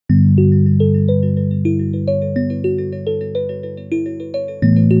One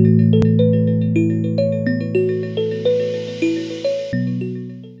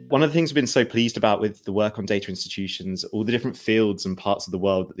of the things we've been so pleased about with the work on data institutions, all the different fields and parts of the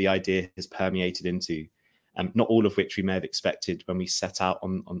world that the idea has permeated into, not all of which we may have expected when we set out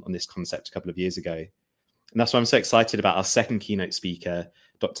on this concept a couple of years ago. And that's why I'm so excited about our second keynote speaker,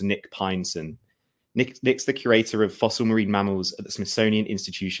 Dr. Nick Pyenson. Nick's the curator of fossil marine mammals at the Smithsonian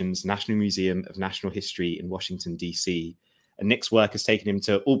Institution's National Museum of Natural History in Washington, D.C. And Nick's work has taken him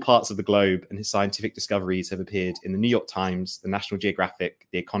to all parts of the globe, and his scientific discoveries have appeared in the New York Times, the National Geographic,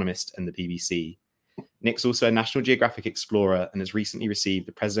 the Economist, and the BBC. Nick's also a National Geographic explorer and has recently received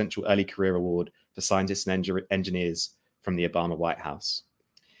the Presidential Early Career Award for Scientists and Engineers from the Obama White House.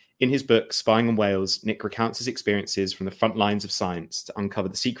 In his book, Spying on Whales, Nick recounts his experiences from the front lines of science to uncover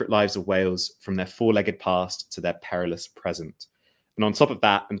the secret lives of whales from their four-legged past to their perilous present. And on top of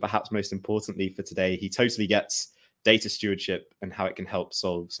that, and perhaps most importantly for today, he totally gets data stewardship and how it can help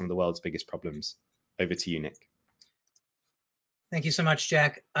solve some of the world's biggest problems. Over to you, Nick. Thank you so much,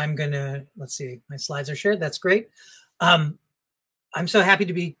 Jack. I'm going to, let's see, my slides are shared. That's great. I'm so happy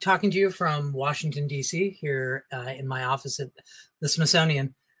to be talking to you from Washington, D.C., here in my office at the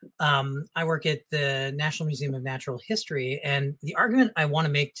Smithsonian. I work at the National Museum of Natural History, and the argument I want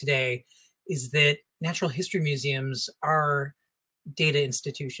to make today is that natural history museums are data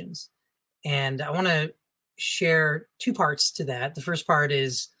institutions. And I want to share two parts to that. The first part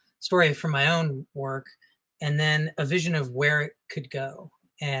is story from my own work, and then a vision of where it could go.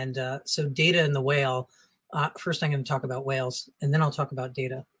 And so data and the whale, first I'm going to talk about whales, and then I'll talk about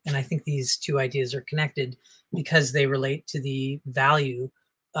data. And I think these two ideas are connected because they relate to the value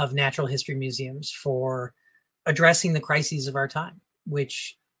of natural history museums for addressing the crises of our time,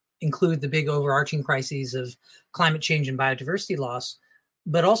 which include the big overarching crises of climate change and biodiversity loss,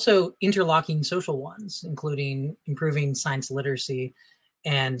 but also interlocking social ones, including improving science literacy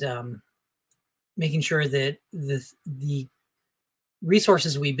and making sure that the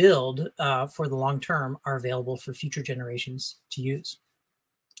resources we build for the long term are available for future generations to use.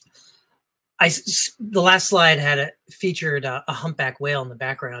 The last slide featured a humpback whale in the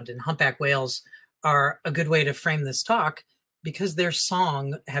background, and humpback whales are a good way to frame this talk because their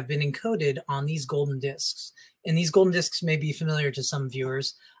song have been encoded on these golden discs. And these golden discs may be familiar to some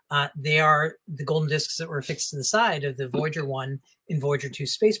viewers. They are the golden discs that were affixed to the side of the Voyager 1 and Voyager 2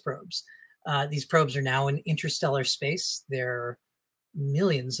 space probes. These probes are now in interstellar space. They're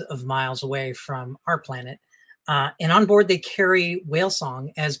millions of miles away from our planet. And on board, they carry whale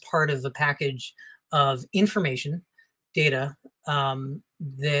song as part of a package of information, data,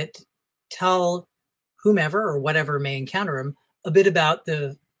 that tell whomever or whatever may encounter them a bit about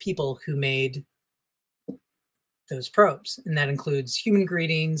the people who made those probes. And that includes human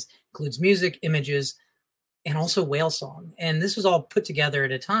greetings, includes music, images, and also whale song. And this was all put together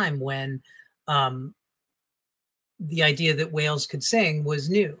at a time when the idea that whales could sing was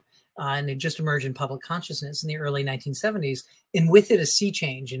new. And it just emerged in public consciousness in the early 1970s. And with it, a sea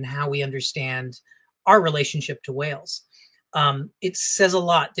change in how we understand our relationship to whales. It says a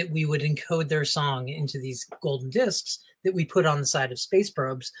lot that we would encode their song into these golden discs that we put on the side of space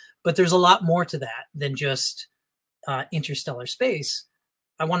probes. But there's a lot more to that than just interstellar space.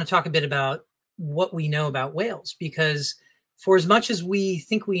 I want to talk a bit about what we know about whales, because for as much as we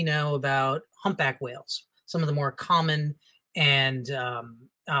think we know about humpback whales, some of the more common and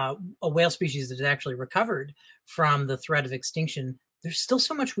a whale species that has actually recovered from the threat of extinction, there's still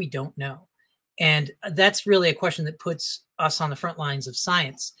so much we don't know. And that's really a question that puts us on the front lines of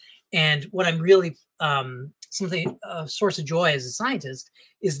science. And what I'm really, a source of joy as a scientist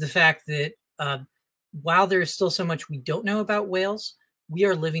is the fact that while there's still so much we don't know about whales, we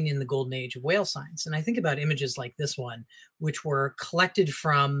are living in the golden age of whale science. And I think about images like this one, which were collected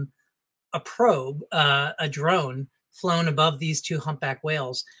from a probe, a drone, flown above these two humpback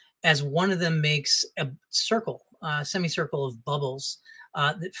whales, as one of them makes a circle, a semicircle of bubbles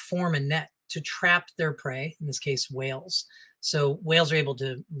that form a net to trap their prey, in this case, whales. So whales are able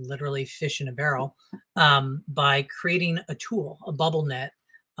to literally fish in a barrel by creating a tool, a bubble net,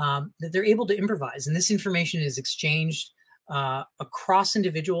 that they're able to improvise. And this information is exchanged across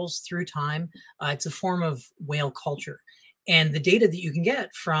individuals through time. It's a form of whale culture. And the data that you can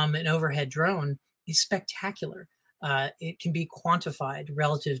get from an overhead drone is spectacular. It can be quantified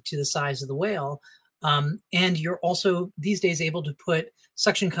relative to the size of the whale. And you're also these days able to put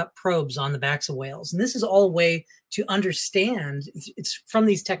suction cup probes on the backs of whales. And this is all a way to understand, it's from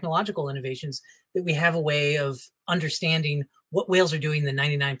these technological innovations that we have a way of understanding what whales are doing the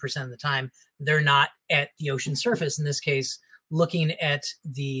 99% of the time. They're not at the ocean surface, in this case, looking at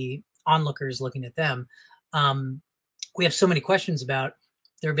the onlookers looking at them, we have so many questions about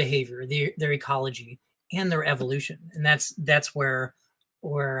their behavior, their ecology, and their evolution. And that's where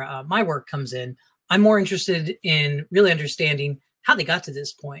my work comes in. I'm more interested in really understanding how they got to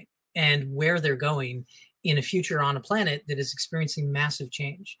this point and where they're going in a future on a planet that is experiencing massive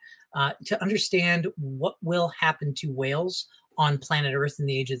change. To understand what will happen to whales on planet Earth in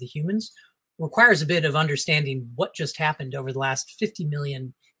the age of the humans requires a bit of understanding what just happened over the last 50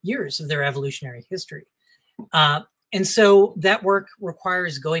 million years of their evolutionary history. And so that work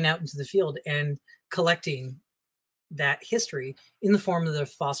requires going out into the field and collecting that history in the form of the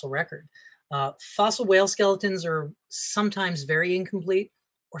fossil record. Fossil whale skeletons are sometimes very incomplete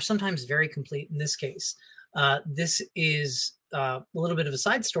or sometimes very complete in this case. This is a little bit of a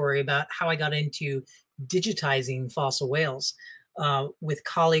side story about how I got into digitizing fossil whales. With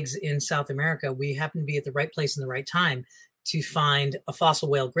colleagues in South America, we happened to be at the right place in the right time to find a fossil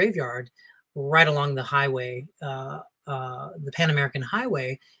whale graveyard right along the highway, the Pan American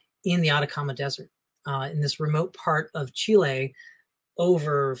Highway in the Atacama Desert. In this remote part of Chile,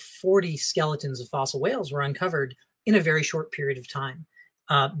 over 40 skeletons of fossil whales were uncovered in a very short period of time.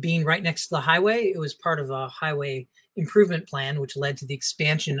 Being right next to the highway, it was part of a highway improvement plan, which led to the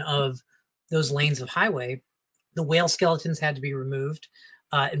expansion of those lanes of highway. The whale skeletons had to be removed,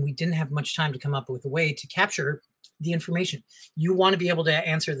 and we didn't have much time to come up with a way to capture the information. You want to be able to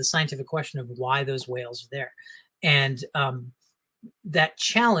answer the scientific question of why those whales are there. And that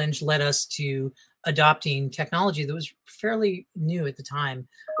challenge led us to adopting technology that was fairly new at the time,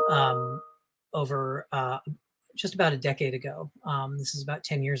 over just about a decade ago. This is about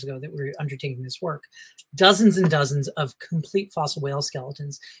 10 years ago that we were undertaking this work. Dozens and dozens of complete fossil whale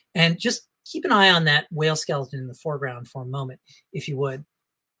skeletons. And just keep an eye on that whale skeleton in the foreground for a moment, if you would.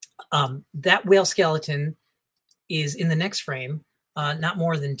 That whale skeleton is in the next frame, not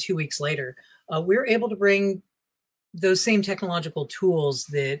more than 2 weeks later. We were able to bring those same technological tools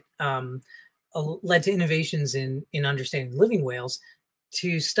that led to innovations in understanding living whales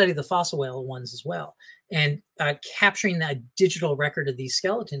to study the fossil whale ones as well. And capturing that digital record of these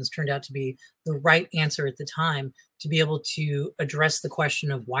skeletons turned out to be the right answer at the time to be able to address the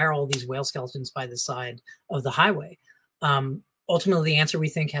question of why are all these whale skeletons by the side of the highway? Ultimately, the answer we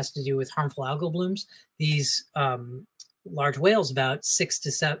think has to do with harmful algal blooms. These large whales about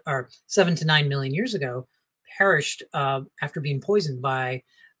 7 to 9 million years ago perished after being poisoned by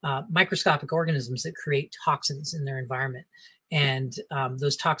microscopic organisms that create toxins in their environment. And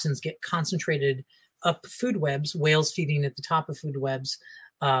those toxins get concentrated up food webs. Whales feeding at the top of food webs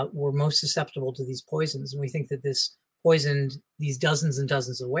were most susceptible to these poisons. And we think that this poisoned these dozens and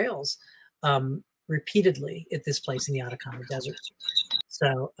dozens of whales repeatedly at this place in the Atacama Desert.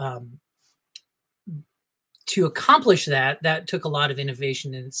 So to accomplish that, that took a lot of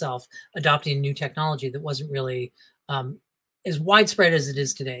innovation in itself, adopting new technology that wasn't really as widespread as it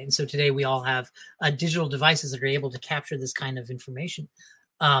is today. And so today we all have digital devices that are able to capture this kind of information.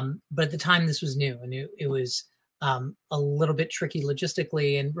 But at the time this was new, and it was a little bit tricky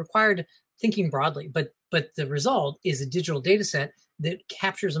logistically and required thinking broadly. But the result is a digital data set that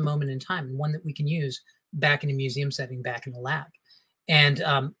captures a moment in time, and one that we can use back in a museum setting, back in the lab. And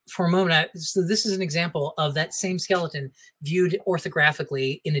for a moment, so this is an example of that same skeleton viewed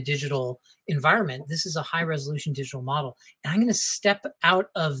orthographically in a digital environment. This is a high resolution digital model. And I'm going to step out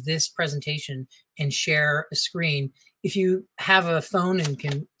of this presentation and share a screen. If you have a phone and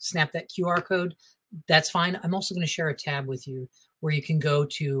can snap that QR code, that's fine. I'm also going to share a tab with you where you can go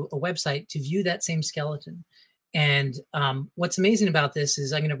to a website to view that same skeleton. And what's amazing about this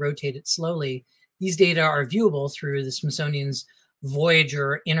is I'm going to rotate it slowly. These data are viewable through the Smithsonian's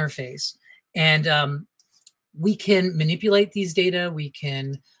Voyager interface. And we can manipulate these data. We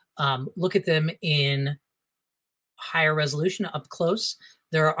can look at them in higher resolution up close.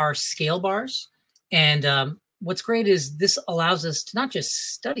 There are scale bars. And what's great is this allows us to not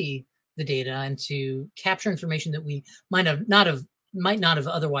just study the data and to capture information that we might not have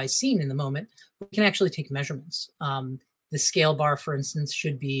otherwise seen in the moment. We can actually take measurements. The scale bar, for instance,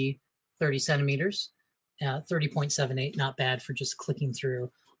 should be 30 centimeters. 30.78, not bad for just clicking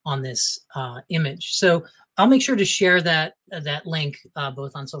through on this image. So I'll make sure to share that link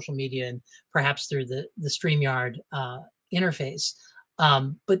both on social media and perhaps through the StreamYard interface.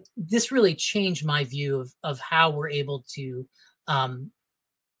 But this really changed my view of how we're able to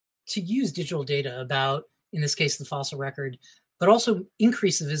use digital data about, in this case, the fossil record, but also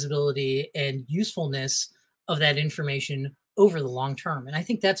increase the visibility and usefulness of that information over the long term. And I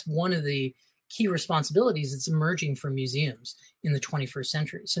think that's one of the key responsibilities that's emerging from museums in the 21st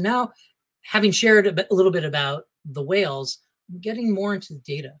century. So now, having shared a little bit about the whales, getting more into the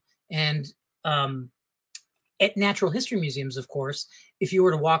data And at natural history museums, of course, if you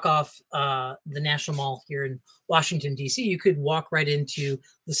were to walk off the National Mall here in Washington, D.C., you could walk right into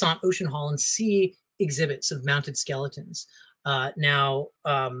the Sant Ocean Hall and see exhibits of mounted skeletons.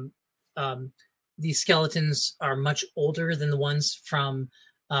 These skeletons are much older than the ones from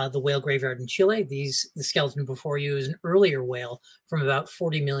the whale graveyard in Chile. The skeleton before you is an earlier whale from about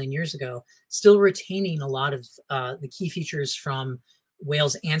 40 million years ago, still retaining a lot of the key features from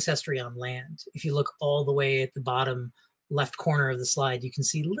whales' ancestry on land. If you look all the way at the bottom left corner of the slide, you can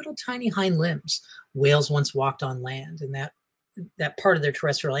see little tiny hind limbs. Whales once walked on land, and that part of their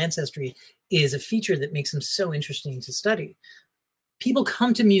terrestrial ancestry is a feature that makes them so interesting to study. People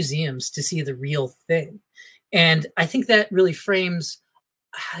come to museums to see the real thing. And I think that really frames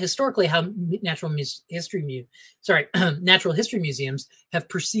historically how natural history museums have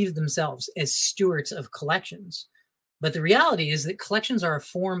perceived themselves as stewards of collections. But the reality is that collections are a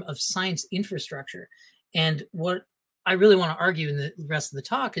form of science infrastructure. And what I really want to argue in the rest of the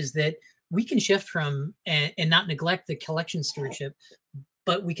talk is that we can shift from and not neglect the collection stewardship,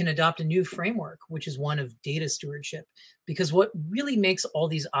 but we can adopt a new framework, which is one of data stewardship. Because what really makes all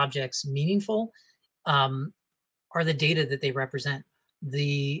these objects meaningful are the data that they represent,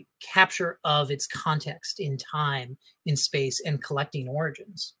 the capture of its context in time, in space, and collecting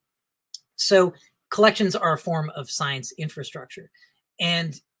origins. So collections are a form of science infrastructure.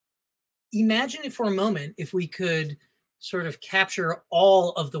 And imagine it for a moment if we could sort of capture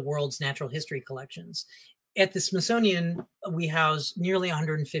all of the world's natural history collections. At the Smithsonian, we house nearly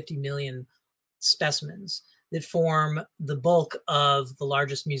 150 million specimens that form the bulk of the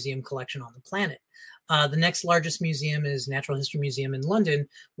largest museum collection on the planet. The next largest museum is Natural History Museum in London,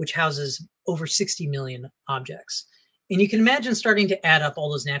 which houses over 60 million objects. And you can imagine starting to add up all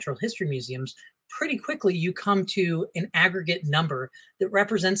those natural history museums. Pretty quickly, you come to an aggregate number that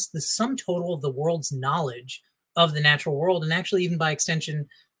represents the sum total of the world's knowledge of the natural world, and actually even by extension,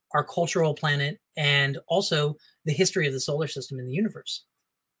 our cultural planet, and also the history of the solar system and the universe.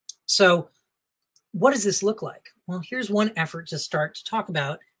 So what does this look like? Well, here's one effort to start to talk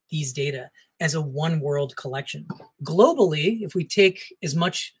about these data as a one world collection. Globally, if we take as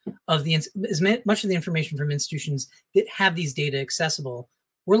much of the information from institutions that have these data accessible,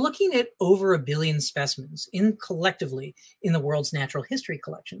 we're looking at over 1 billion specimens collectively in the world's natural history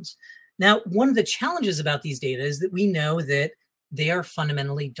collections. Now, one of the challenges about these data is that we know that they are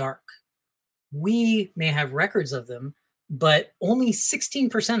fundamentally dark. We may have records of them, but only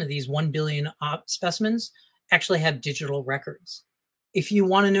 16% of these 1 billion specimens actually have digital records. If you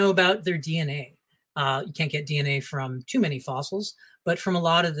want to know about their DNA, you can't get DNA from too many fossils, but from a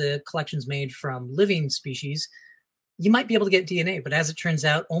lot of the collections made from living species, you might be able to get DNA, but as it turns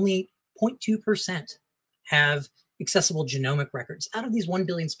out, only 0.2% have accessible genomic records out of these 1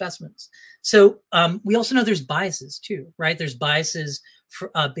 billion specimens. So we also know there's biases too, right? There's biases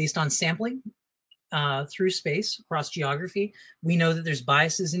based on sampling through space, across geography. We know that there's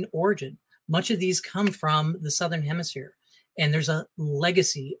biases in origin. Much of these come from the Southern Hemisphere, and there's a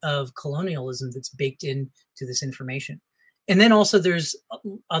legacy of colonialism that's baked into this information. And then also there's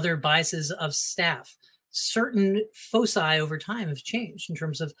other biases of staff. Certain foci over time have changed in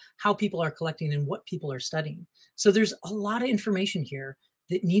terms of how people are collecting and what people are studying. So there's a lot of information here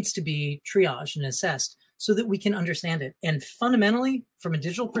that needs to be triaged and assessed so that we can understand it. And fundamentally, from a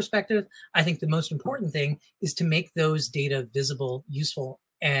digital perspective, I think the most important thing is to make those data visible, useful,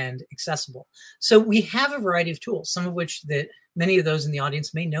 and accessible. So we have a variety of tools, some of which that many of those in the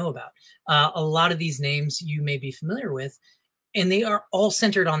audience may know about. A lot of these names you may be familiar with, and they are all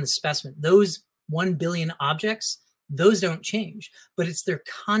centered on the specimen. Those 1 billion objects, those don't change, but it's their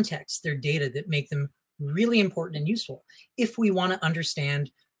context, their data that make them really important and useful if we want to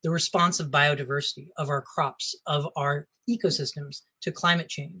understand the response of biodiversity, of our crops, of our ecosystems to climate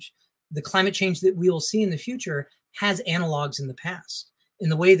change. The climate change that we will see in the future has analogs in the past, in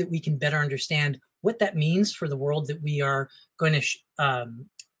the way that we can better understand what that means for the world that we are going to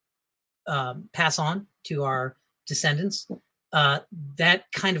pass on to our descendants. That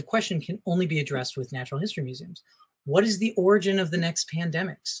kind of question can only be addressed with natural history museums. What is the origin of the next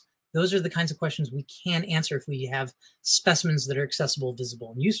pandemics? Those are the kinds of questions we can answer if we have specimens that are accessible,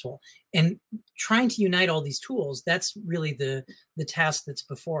 visible, and useful. And trying to unite all these tools, that's really the task that's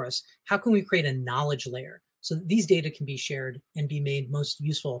before us. How can we create a knowledge layer so that these data can be shared and be made most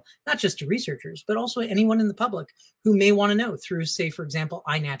useful, not just to researchers, but also anyone in the public who may want to know through, say, for example,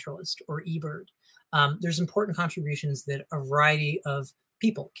 iNaturalist or eBird. There's important contributions that a variety of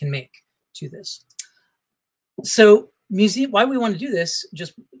people can make to this. So why we want to do this,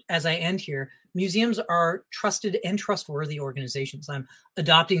 just as I end here, museums are trusted and trustworthy organizations. I'm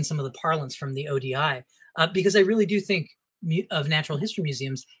adopting some of the parlance from the ODI because I really do think of natural history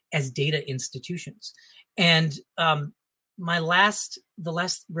museums as data institutions. And the last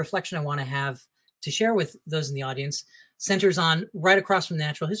reflection I want to have to share with those in the audience centers on right across from the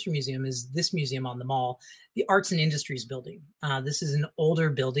Natural History Museum is this museum on the Mall, the Arts and Industries building. This is an older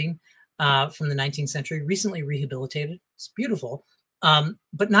building from the 19th century, recently rehabilitated. It's beautiful,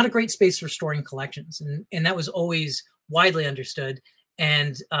 but not a great space for storing collections. And that was always widely understood.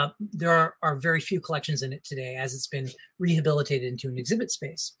 And there are very few collections in it today as it's been rehabilitated into an exhibit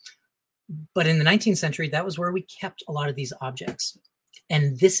space. But in the 19th century, that was where we kept a lot of these objects.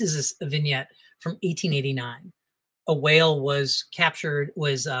 And this is a vignette from 1889. A whale was captured,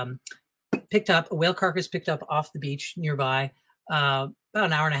 picked up, a whale carcass picked up off the beach nearby, about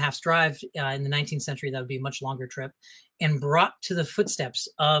an hour and a half's drive. In the 19th century, that would be a much longer trip, and brought to the footsteps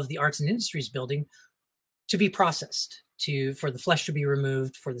of the Arts and Industries building to be processed, for the flesh to be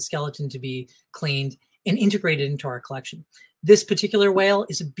removed, for the skeleton to be cleaned and integrated into our collection. This particular whale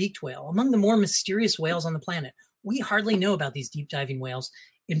is a beaked whale, among the more mysterious whales on the planet. We hardly know about these deep diving whales.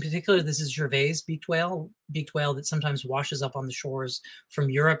 In particular, this is Gervais' beaked whale that sometimes washes up on the shores from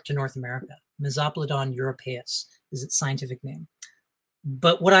Europe to North America. Mesoplodon europaeus is its scientific name.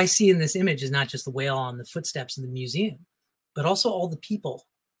 But what I see in this image is not just the whale on the footsteps of the museum, but also all the people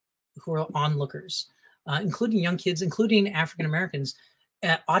who are onlookers, including young kids, including African Americans,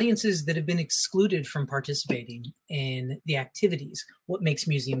 audiences that have been excluded from participating in the activities, what makes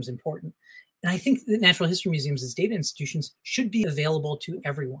museums important. And I think that natural history museums as data institutions should be available to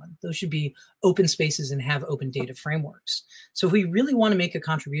everyone. Those should be open spaces and have open data frameworks. So if we really want to make a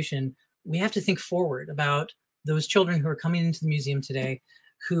contribution, we have to think forward about those children who are coming into the museum today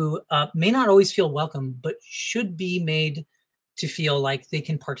who may not always feel welcome, but should be made to feel like they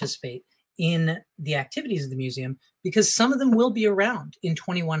can participate in the activities of the museum, because some of them will be around in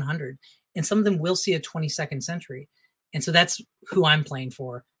 2100 and some of them will see a 22nd century. And so that's who I'm playing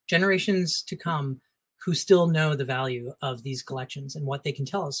for. Generations to come who still know the value of these collections and what they can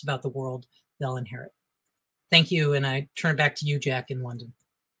tell us about the world they'll inherit. Thank you. And I turn it back to you, Jack, in London.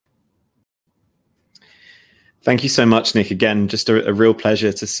 Thank you so much, Nick. Again, just a real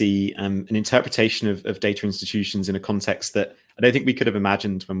pleasure to see an interpretation of data institutions in a context that I don't think we could have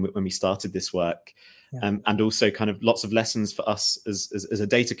imagined when we started this work. Yeah. And also kind of lots of lessons for us as a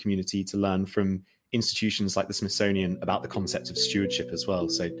data community to learn from institutions like the Smithsonian about the concept of stewardship as well.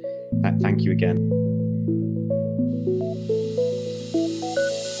 So thank you again.